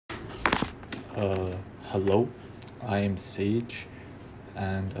Hello, I am Sage,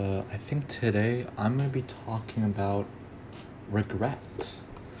 and I think today I'm gonna be talking about regret.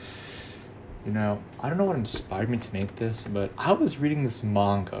 I don't know what inspired me to make this, but I was reading this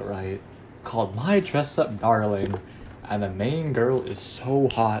manga, right, called My Dress Up Darling, and the main girl is so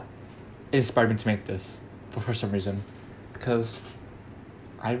hot. It inspired me to make this for some reason, because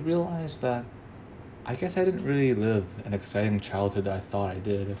I realized that I guess I didn't really live an exciting childhood that I thought I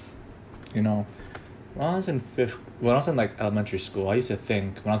did. When I was in like elementary school, I used to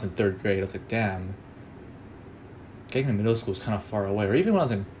think when I was in third grade, I was like, damn, getting to middle school is kind of far away. Or even when I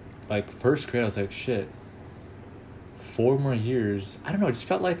was in like first grade, I was like, shit, 4 more years. I don't know. It just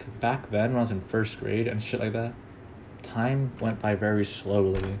felt like back then when I was in first grade and shit like that, time went by very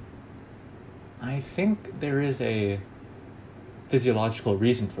slowly. I think there is a physiological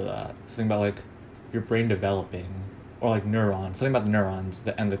reason for that. Something about like your brain developing, or like neurons. Something about the neurons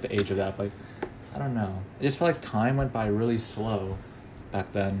and like the age of that. Like, I don't know. It just felt like time went by really slow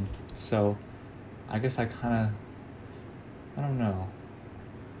back then. So I guess I don't know.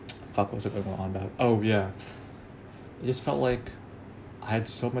 Fuck, what was I going on about? Oh, yeah. It just felt like I had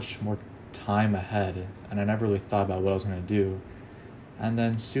so much more time ahead, and I never really thought about what I was going to do. And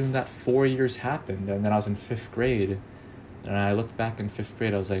then soon that 4 years happened, and then I was in 5th grade. And I looked back in 5th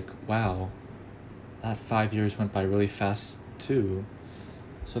grade, I was like, wow, that 5 years went by really fast too.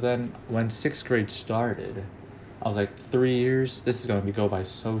 So then when 6th grade started, I was like, 3 years? This is going to go by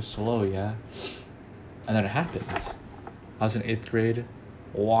so slow, yeah? And then it happened. I was in 8th grade,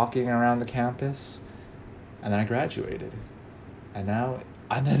 walking around the campus, and then I graduated. And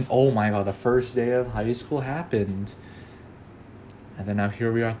then, oh my god, the first day of high school happened. And then now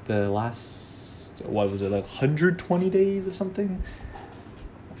here we are at the last, what was it, like 120 days of something?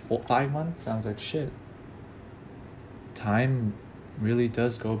 5 months? I was like, shit. Time really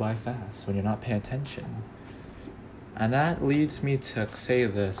does go by fast when you're not paying attention. And that leads me to say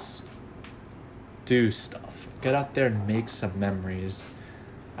this. Do stuff. Get out there and make some memories.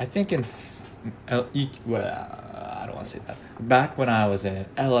 I think I don't want to say that. Back when I was in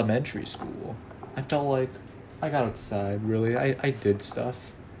elementary school, I felt like I got outside, really. I did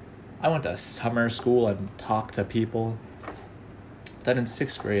stuff. I went to summer school and talked to people. Then in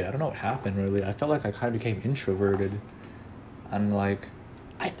 6th grade, I don't know what happened, really. I felt like I kind of became introverted. And, like,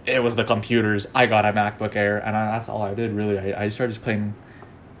 it was the computers. I got a MacBook Air, and that's all I did, really. I started just playing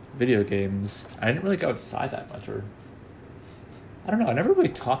video games. I didn't really go outside that much, or I don't know. I never really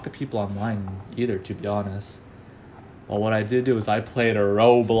talked to people online either, to be honest. Well, what I did do is I played a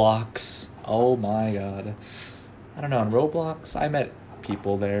Roblox. Oh my god. I don't know, on Roblox, I met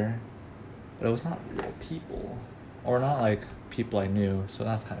people there, but it was not real people, or not, like, people I knew, so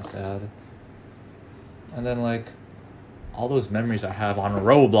that's kind of sad. And then, like, all those memories I have on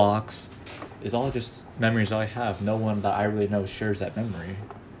Roblox is all just memories I have. No one that I really know shares that memory,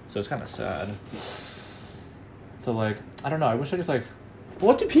 so it's kind of sad. So, like, I don't know, I wish I just, like,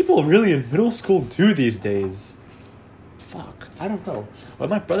 what do people really in middle school do these days? Fuck, I don't know. When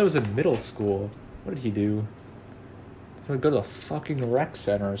my brother was in middle school, what did he do? He would go to the fucking rec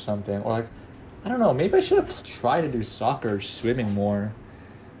center or something, or like, I don't know, maybe I should have tried to do soccer or swimming more.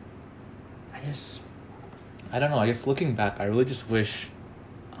 I don't know, I guess looking back, I really just wish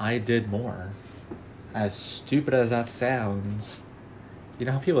I did more. As stupid as that sounds. You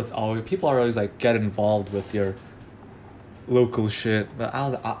know how people are always like, get involved with your local shit, but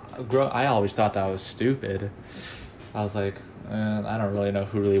I always thought that was stupid. I was like, I don't really know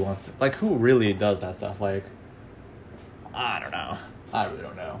who really wants it. Like, who really does that stuff? Like, I don't know. I really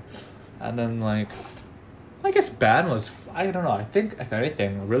don't know. And then, like, I guess band was, I don't know. I think, if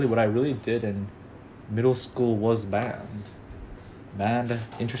anything, really what I really did in middle school was band. Band,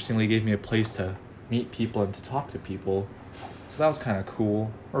 interestingly, gave me a place to meet people and to talk to people. So that was kind of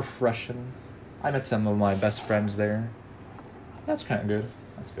cool. Refreshing. I met some of my best friends there. That's kind of good.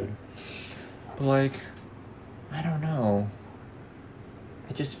 That's good. But, like, I don't know.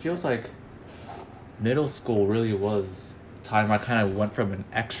 It just feels like middle school really was the time I kind of went from an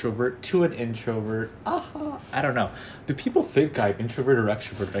extrovert to an introvert. I don't know. Do people think I'm introverted or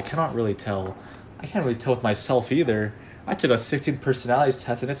extroverted? I cannot really tell. I can't really tell with myself either. I took a 16 personalities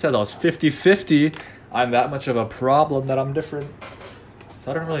test and it says I was 50-50. I'm that much of a problem that I'm different.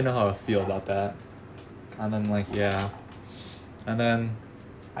 So I don't really know how I feel about that. And then, like, yeah. And then,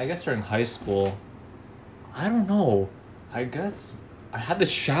 I guess during high school, I don't know. I guess I had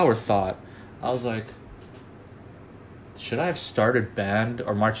this shower thought. I was like, should I have started band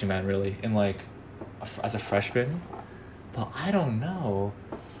or marching band, really, in like as a freshman? But I don't know.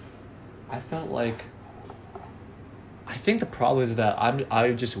 I felt like, I think the problem is that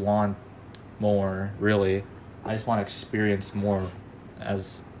I just want more, really. I just want to experience more,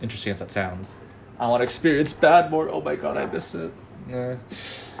 as interesting as that sounds. I want to experience bad more. Oh my god, I miss it.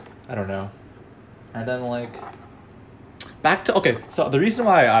 I don't know. And then, like, back to, okay, so the reason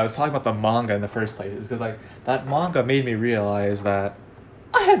why I was talking about the manga in the first place is because, like, that manga made me realize that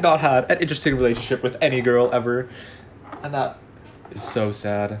I had not had an interesting relationship with any girl ever. And that is so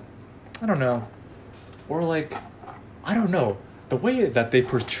sad. I don't know. Or, like, I don't know. The way that they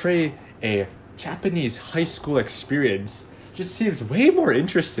portray a Japanese high school experience just seems way more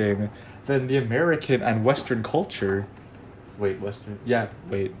interesting than the American and Western culture. Wait, Western? Yeah,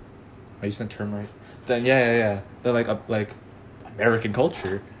 wait. Am I using the term right? Then, yeah. They're like American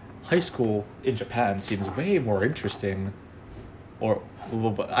culture. High school in Japan seems way more interesting. Or,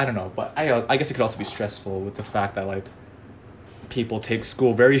 I don't know. But I guess it could also be stressful with the fact that, like, people take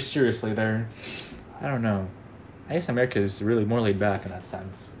school very seriously there. I don't know. I guess America is really more laid back in that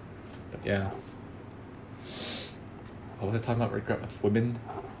sense. But yeah. What was I talking about? Regret with women?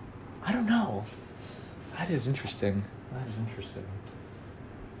 I don't know. That is interesting.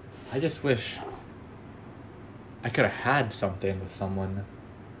 I just wish I could have had something with someone.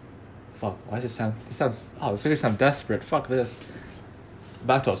 Fuck, why does this makes me sound desperate. Fuck this.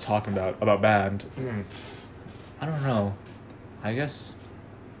 Back to what I was talking about band. I don't know. I guess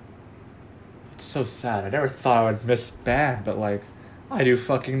it's so sad. I never thought I would miss band, but, like, I do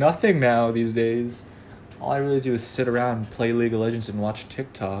fucking nothing now these days. All I really do is sit around and play League of Legends and watch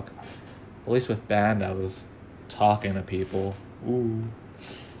TikTok. At least with band, I was talking to people. Ooh.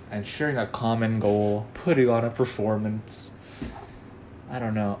 And sharing a common goal, putting on a performance. I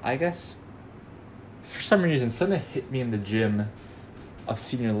don't know. I guess for some reason, something hit me in the gym of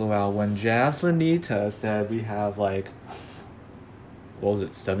Senior Luau when Jaslyn Nita said we have, like, what was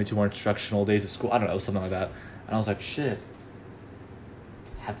it, 72 more instructional days of school? I don't know, something like that. And I was like, shit.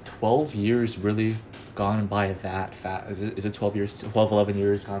 Have 12 years really gone by that fast? Is it 12 years? 12, 11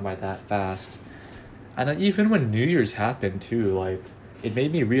 years gone by that fast? And then even when New Year's happened too, like, it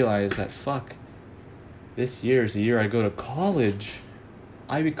made me realize that, fuck, this year is the year I go to college.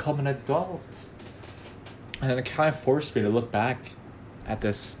 I become an adult. And then it kind of forced me to look back at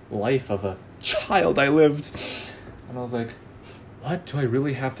this life of a child I lived. And I was like, what do I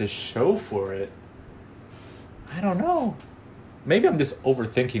really have to show for it? I don't know. Maybe I'm just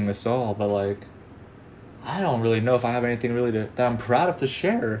overthinking this all, but, like, I don't really know if I have anything really that I'm proud of to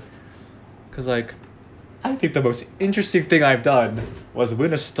share. Because, like, I think the most interesting thing I've done was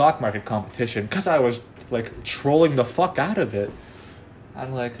win a stock market competition because I was, like, trolling the fuck out of it.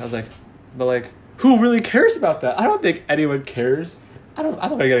 And, like, I was like, but, like, who really cares about that? I don't think anyone cares. I don't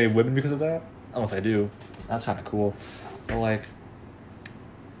think I get any women because of that. Unless I do. That's kind of cool. But, like,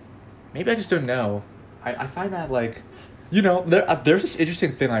 maybe I just don't know. I find that, like, you know, there's this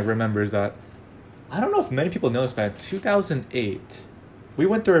interesting thing I remember is that, I don't know if many people know this, but in 2008, we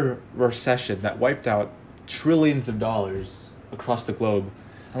went through a recession that wiped out trillions of dollars across the globe.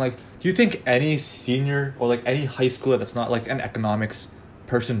 And, like, do you think any senior or, like, any high schooler that's not, like, an economics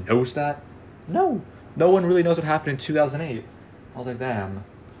person knows that? No. No one really knows what happened in 2008. I was like, damn.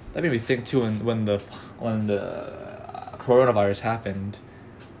 That made me think, too, when the coronavirus happened,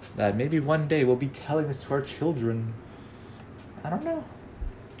 that maybe one day we'll be telling this to our children. I don't know.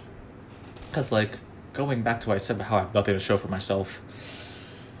 Because, like, going back to what I said about how I have nothing to show for myself,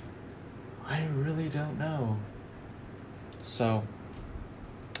 I really don't know. So,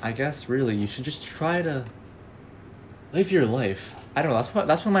 I guess, really, you should just try to live your life. I don't know,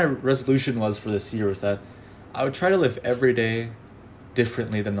 that's what my resolution was for this year, was that I would try to live every day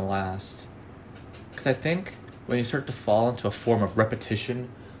differently than the last. Because I think when you start to fall into a form of repetition,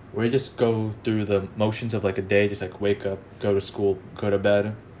 where you just go through the motions of, like, a day, just, like, wake up, go to school, go to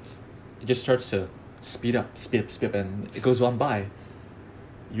bed, it just starts to speed up, and it goes on by.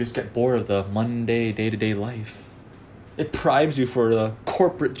 You just get bored of the Monday, day-to-day life. It primes you for the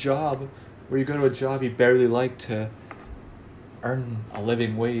corporate job, where you go to a job you barely like to earn a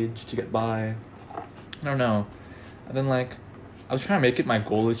living wage to get by. I don't know. And then, like, I was trying to make it my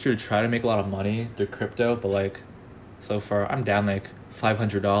goal this year to try to make a lot of money through crypto, but, like, so far I'm down, like,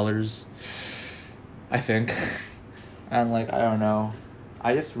 $500, I think. And, like, I don't know.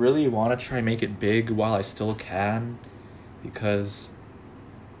 I just really want to try and make it big while I still can, because,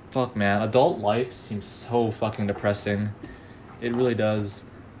 fuck, man, adult life seems so fucking depressing. It really does.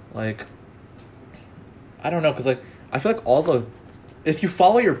 Like, I don't know, because, like, I feel like if you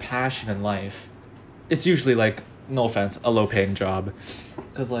follow your passion in life, it's usually, like, no offense, a low-paying job.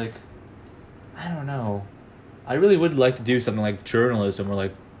 Because, like, I don't know. I really would like to do something like journalism or,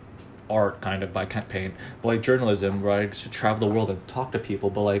 like, art, kind of, but I can't paint. But, like, journalism, where I should travel the world and talk to people.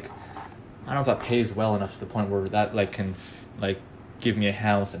 But, like, I don't know if that pays well enough to the point where that like can like give me a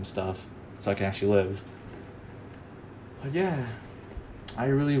house and stuff so I can actually live. But yeah, I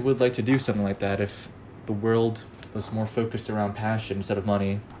really would like to do something like that if the world was more focused around passion instead of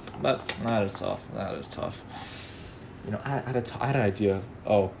money. But that is tough. That is tough. You know, I had an idea.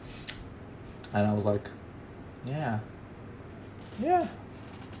 Oh, and I was like, yeah.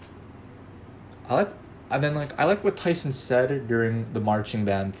 I like what Tyson said during the marching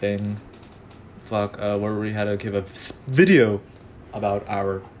band thing. Where we had to give a video about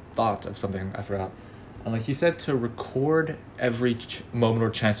our thought of something, I forgot. And like he said to record every moment or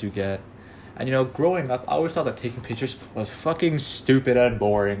chance you get. And you know, growing up, I always thought that taking pictures was fucking stupid and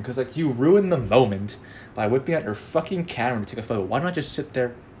boring. Because like you ruin the moment by whipping out your fucking camera to take a photo. Why not just sit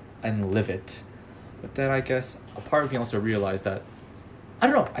there and live it? But then I guess a part of me also realized that, I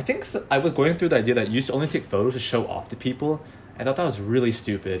don't know, I think I was going through the idea that you used to only take photos to show off to people. I thought that was really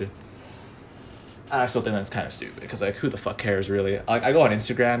stupid. And I still think that's kind of stupid, because like, who the fuck cares, really? Like, I go on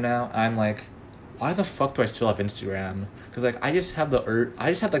Instagram now, and I'm like, why the fuck do I still have Instagram? Because like, I just have like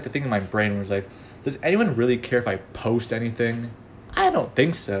the thing in my brain where it's like, does anyone really care if I post anything? I don't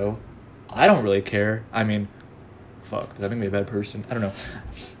think so. I don't really care. I mean, fuck, does that make me a bad person? I don't know.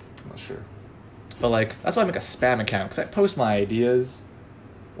 I'm not sure. But like, that's why I make a spam account, because I post my ideas,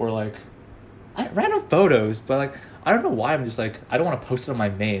 or like, random photos, but like, I don't know why I'm just like, I don't want to post it on my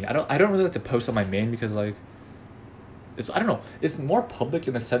main. I don't really like to post on my main because like, I don't know, it's more public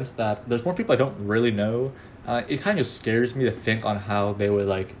in the sense that there's more people I don't really know. It kind of scares me to think on how they would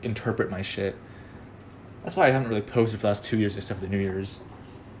like interpret my shit. That's why I haven't really posted for the last 2 years except for the New Year's.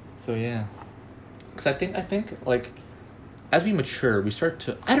 So yeah, because I think like, as we mature, we start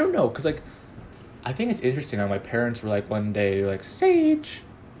to, I don't know, because like, I think it's interesting how my parents were like one day like, Sage,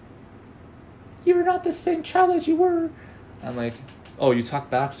 you're not the same child as you were. I'm like, oh, you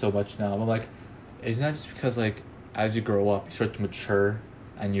talk back so much now. I'm like, isn't that just because like, as you grow up, you start to mature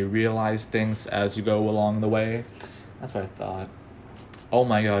and you realize things as you go along the way? That's what I thought. Oh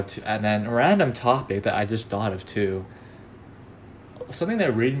my god, and then a random topic that I just thought of too. Something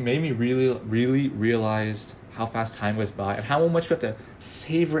that really made me really realized how fast time goes by and how much we have to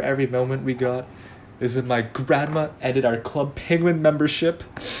savor every moment we got is when my grandma ended our Club Penguin membership.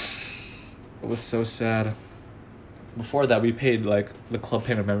 It was so sad. Before that, we paid like the Club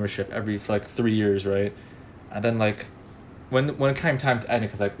Penguin membership for like 3 years, right? And then like, when it came time to end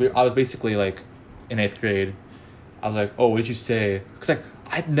it, because like I was basically like in 8th grade, I was like, oh, what did you say? Because like,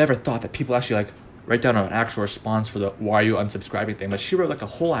 I'd never thought that people actually like write down an actual response for the why are you unsubscribing thing. But she wrote like a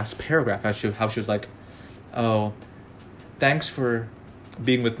whole ass paragraph how she was like, oh, thanks for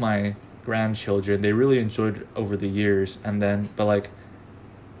being with my grandchildren. They really enjoyed over the years, but like,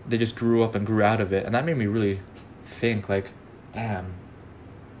 they just grew up and grew out of it. And that made me really think like, damn,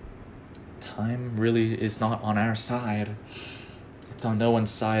 time really is not on our side. It's on no one's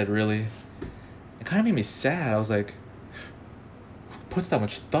side, really. It kind of made me sad. I was like, who puts that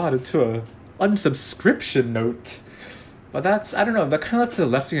much thought into a unsubscription note? But that's, I don't know, that kind of left a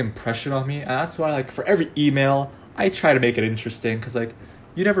lasting impression on me. And that's why like, for every email, I try to make it interesting, because like,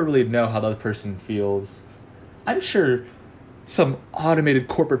 you never really know how the other person feels. I'm sure some automated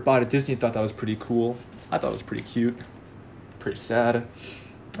corporate bot at Disney thought that was pretty cool. I thought it was pretty cute. Pretty sad.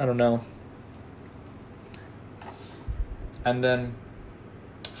 I don't know. And then,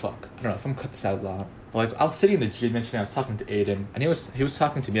 I don't know if I'm gonna cut this out loud. But like, I was sitting in the gym yesterday, I was talking to Aiden, and he was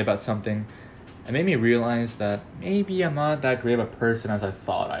talking to me about something. It made me realize that maybe I'm not that great of a person as I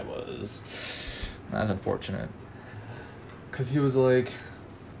thought I was. That's unfortunate. Because he was like,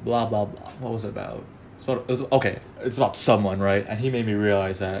 blah, blah, blah. What was it about? It's about someone, right? And he made me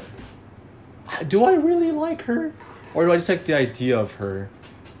realize that, do I really like her? Or do I just like the idea of her?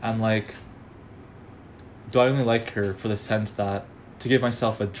 And like, do I only like her for the sense that to give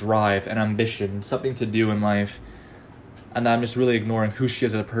myself a drive, an ambition, something to do in life, and that I'm just really ignoring who she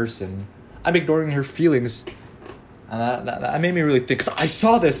is as a person? I'm ignoring her feelings. And that made me really think, because I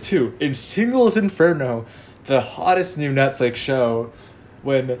saw this too in Singles Inferno, the hottest new Netflix show,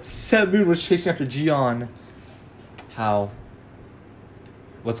 when Seth Moon was chasing after Jiyeon.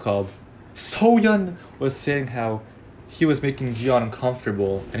 Soyeon was saying how he was making Jiyeon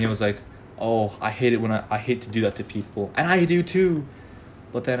uncomfortable, and he was like, oh, I hate it when I hate to do that to people, and I do too.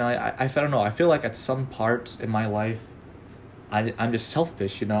 But then I don't know, I feel like at some parts in my life, I'm just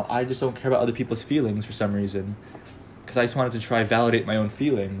selfish, you know. I just don't care about other people's feelings for some reason, because I just wanted to try validate my own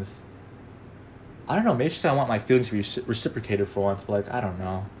feelings. I don't know, maybe it's just I want my feelings to be reciprocated for once, but like, I don't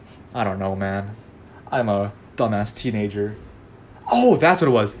know, man. I'm a dumbass teenager. Oh, that's what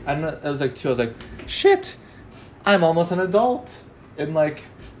it was. And it was like, I was like, shit, I'm almost an adult. In like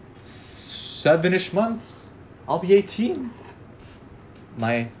 7-ish months, I'll be 18.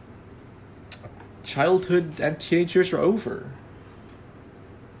 My childhood and teenage years are over.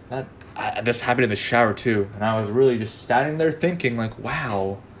 This happened in the shower too, and I was really just standing there thinking like,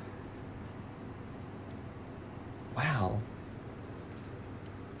 wow.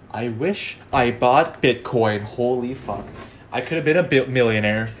 I wish I bought Bitcoin. Holy fuck. I could have been a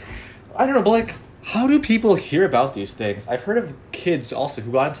millionaire. I don't know, but like, how do people hear about these things? I've heard of kids also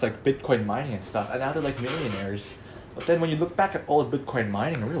who got into like Bitcoin mining and stuff, and now they're like millionaires. But then when you look back at all of Bitcoin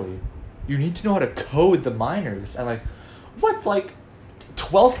mining, really, you need to know how to code the miners. And like, what, like,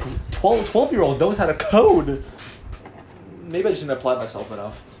 12-year-old knows how to code? Maybe I just didn't apply myself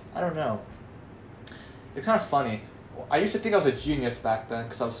enough. I don't know. It's kind of funny. I used to think I was a genius back then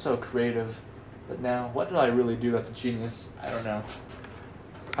because I was so creative. But now, what do I really do that's a genius? I don't know.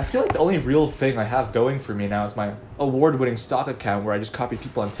 I feel like the only real thing I have going for me now is my award-winning stock account where I just copy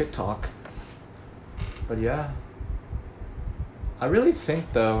people on TikTok. But yeah. I really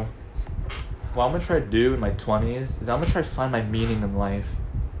think, though, what I'm going to try to do in my 20s is I'm going to try to find my meaning in life.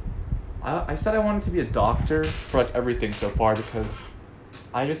 I said I wanted to be a doctor for like everything so far because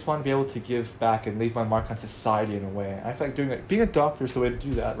I just want to be able to give back and leave my mark on society in a way. I feel like being a doctor is the way to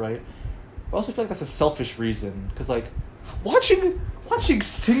do that, right? But I also feel like that's a selfish reason because like watching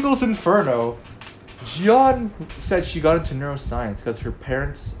Singles Inferno, Jian said she got into neuroscience because her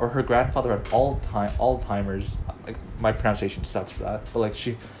parents or her grandfather had Alzheimer's. Like, my pronunciation sucks for that, but like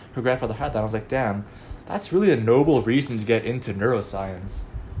her grandfather had that. I was like, damn, that's really a noble reason to get into neuroscience.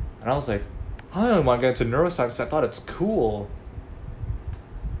 And I was like, I don't want to get into neuroscience because I thought it's cool.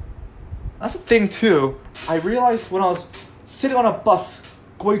 That's the thing too. I realized when I was sitting on a bus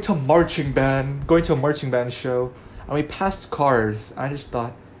going to a marching band show, and we passed cars, I just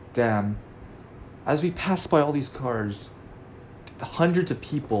thought, damn, as we passed by all these cars, the hundreds of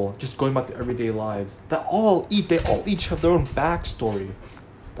people just going about their everyday lives, they all each have their own backstory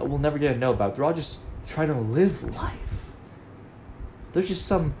that we'll never get to know about. They're all just trying to live life. There's just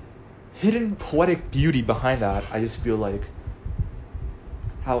some hidden poetic beauty behind that. I just feel like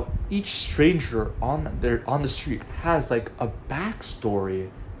how each stranger on the street has like a backstory.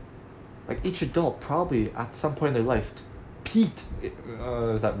 Like each adult probably at some point in their life peaked.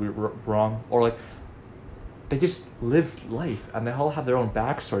 Is that wrong? Or like they just lived life and they all have their own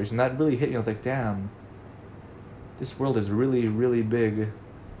backstories, and that really hit me. I was like, damn, this world is really, really big.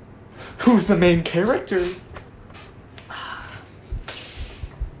 Who's the main character?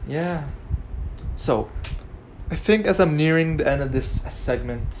 Yeah. So, I think as I'm nearing the end of this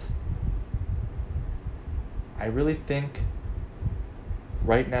segment, I really think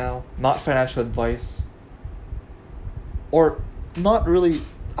right now, not financial advice, or not really,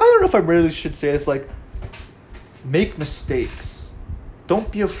 I don't know if I really should say this, but like, make mistakes.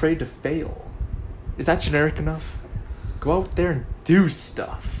 Don't be afraid to fail. Is that generic enough? Go out there and do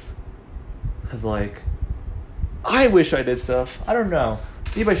stuff. Because like, I wish I did stuff. I don't know.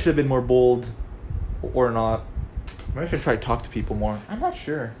 Maybe I should have been more bold or not. Maybe I should try to talk to people more. I'm not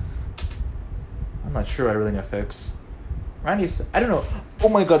sure what I really need to fix. Randy's, I don't know. Oh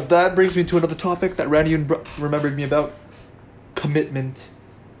my god, that brings me to another topic that Randy remembered me about. Commitment.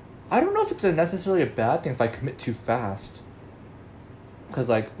 I don't know if it's necessarily a bad thing if I commit too fast. Because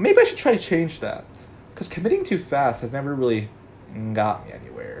like, maybe I should try to change that. Because committing too fast has never really got me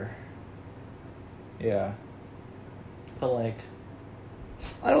anywhere. Yeah. But like,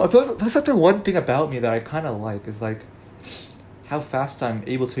 I don't know, I feel like that's like the one thing about me that I kind of like is like how fast I'm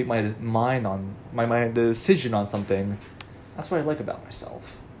able to make my decision on something. That's what I like about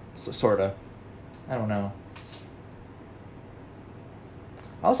myself. So, sorta. I don't know.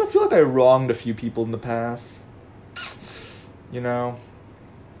 I also feel like I wronged a few people in the past. You know?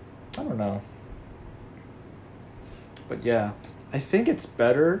 I don't know. But yeah, I think it's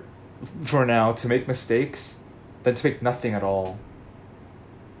better for now to make mistakes than to make nothing at all.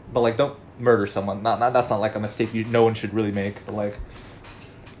 But like, don't murder someone. That's not like a mistake no one should really make. But like,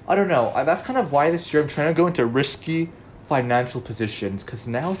 I don't know. That's kind of why this year I'm trying to go into risky financial positions, because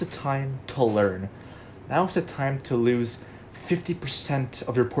now is the time to learn. Now is the time to lose 50%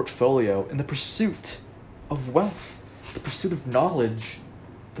 of your portfolio in the pursuit of wealth, the pursuit of knowledge,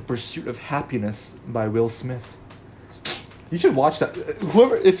 the pursuit of happiness by Will Smith. You should watch that.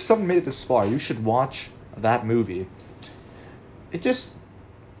 If someone made it this far, you should watch that movie. It just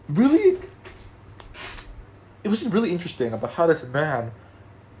really, it was really interesting about how this man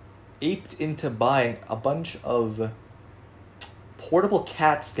aped into buying a bunch of portable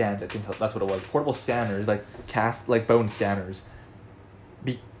CAT scans. I think that's what it was. Portable scanners, like bone scanners.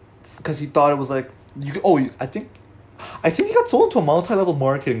 Because he thought it was like, I think I think he got sold into a multi-level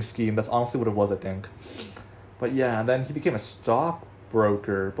marketing scheme. That's honestly what it was, I think. But yeah, and then he became a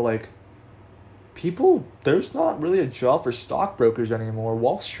stockbroker. But like, there's not really a job for stockbrokers anymore.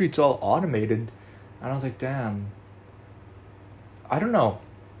 Wall Street's all automated. And I was like, damn. I don't know.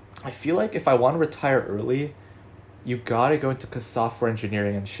 I feel like if I want to retire early, you gotta go into software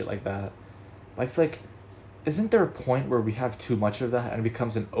engineering and shit like that. But I feel like, isn't there a point where we have too much of that and it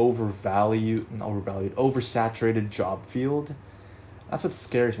becomes an oversaturated job field? That's what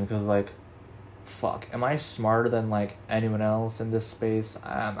scares me, because like, fuck, am I smarter than like anyone else in this space?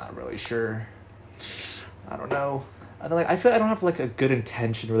 I'm not really sure. I don't know. I don't I feel like I don't have like a good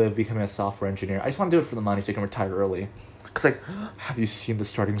intention really of becoming a software engineer. I just want to do it for the money so I can retire early. Cause like, have you seen the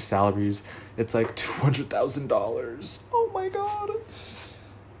starting salaries? It's like $200,000. Oh my god.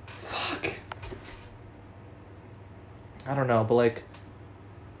 Fuck. I don't know, but like,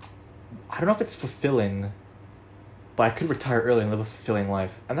 I don't know if it's fulfilling, but I could retire early and live a fulfilling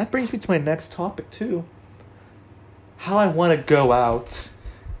life. And that brings me to my next topic too. How I want to go out.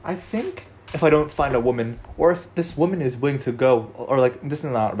 I think if I don't find a woman, or if this woman is willing to go, or like, this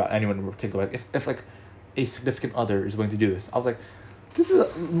is not about anyone in particular, like if like a significant other is willing to do this, I was like, this is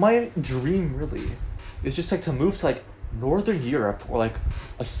my dream really. It's just like to move to like Northern Europe, or like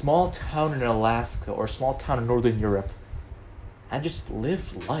a small town in Alaska, or a small town in Northern Europe, and just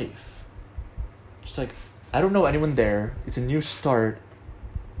live life. Just like, I don't know anyone there. It's a new start.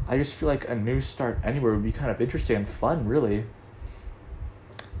 I just feel like a new start anywhere would be kind of interesting and fun, really.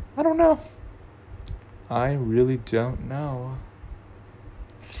 I don't know. I really don't know.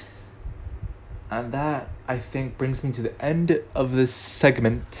 And that, I think, brings me to the end of this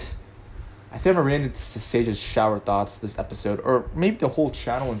segment. I think I'm going to this to Sage's shower thoughts this episode, or maybe the whole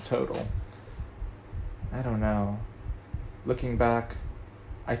channel in total. I don't know. Looking back,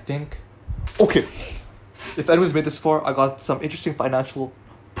 I think... Okay, if anyone's made this far, I got some interesting financial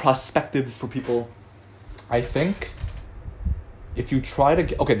perspectives for people. I think if you try to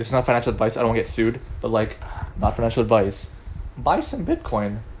get... Okay, this is not financial advice, I don't want to get sued, but like, not financial advice. Buy some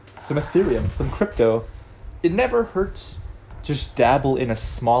Bitcoin, some Ethereum, some crypto. It never hurts to just dabble in a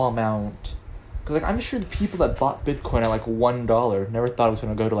small amount. Because like, I'm sure the people that bought Bitcoin at like $1 never thought it was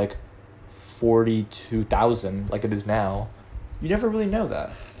going to go to like 42,000 like it is now. You never really know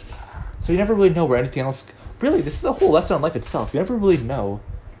that. So you never really know where anything else... Really, this is a whole lesson on life itself. You never really know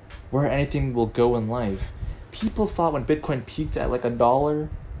where anything will go in life. People thought when Bitcoin peaked at like $1,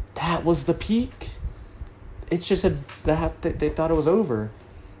 that was the peak. It's just that they thought it was over.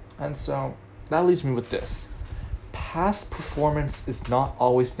 And so that leaves me with this. Past performance is not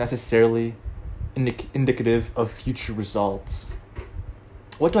always necessarily indicative of future results.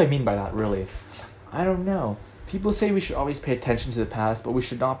 What do I mean by that, really? I don't know. People say we should always pay attention to the past, but we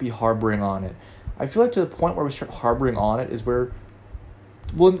should not be harboring on it. I feel like to the point where we start harboring on it is where,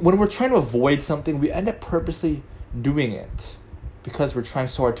 when we're trying to avoid something, we end up purposely doing it because we're trying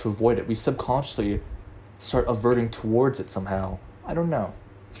so hard to avoid it. We subconsciously start averting towards it somehow. I don't know.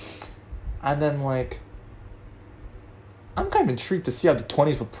 And then, like, I'm kind of intrigued to see how the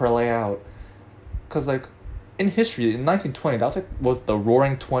 20s will play out. Because, like, in history, in 1920, that was the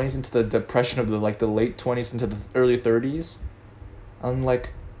roaring 20s into the depression of the late 20s into the early 30s. And,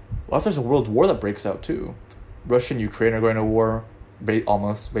 like, what if there's a world war that breaks out, too? Russia and Ukraine are going to war,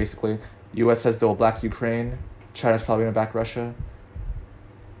 almost, basically. U.S. says they'll back Ukraine. China's probably going to back Russia.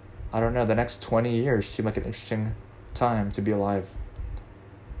 I don't know. The next 20 years seem like an interesting time to be alive.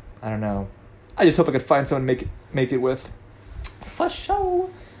 I don't know. I just hope I could find someone to make it with. For sure.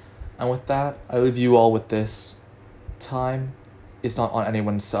 And with that, I leave you all with this. Time is not on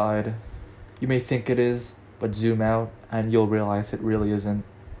anyone's side. You may think it is, but zoom out and you'll realize it really isn't.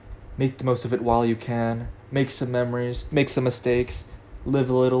 Make the most of it while you can. Make some memories. Make some mistakes.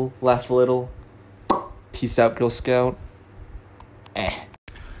 Live a little. Laugh a little. Peace out, Girl Scout.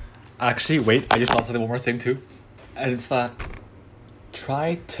 Actually, wait. I just thought of one more thing, too. And it's that...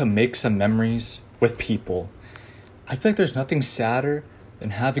 Try to make some memories with people. I feel like there's nothing sadder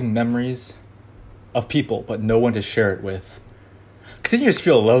than having memories of people, but no one to share it with. Because then you just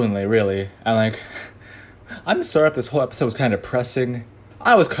feel lonely, really. And like, I'm sorry if this whole episode was kind of depressing.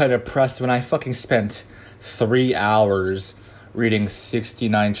 I was kind of depressed when I fucking spent 3 hours reading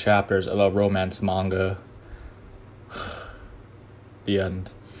 69 chapters of a romance manga. The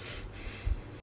end.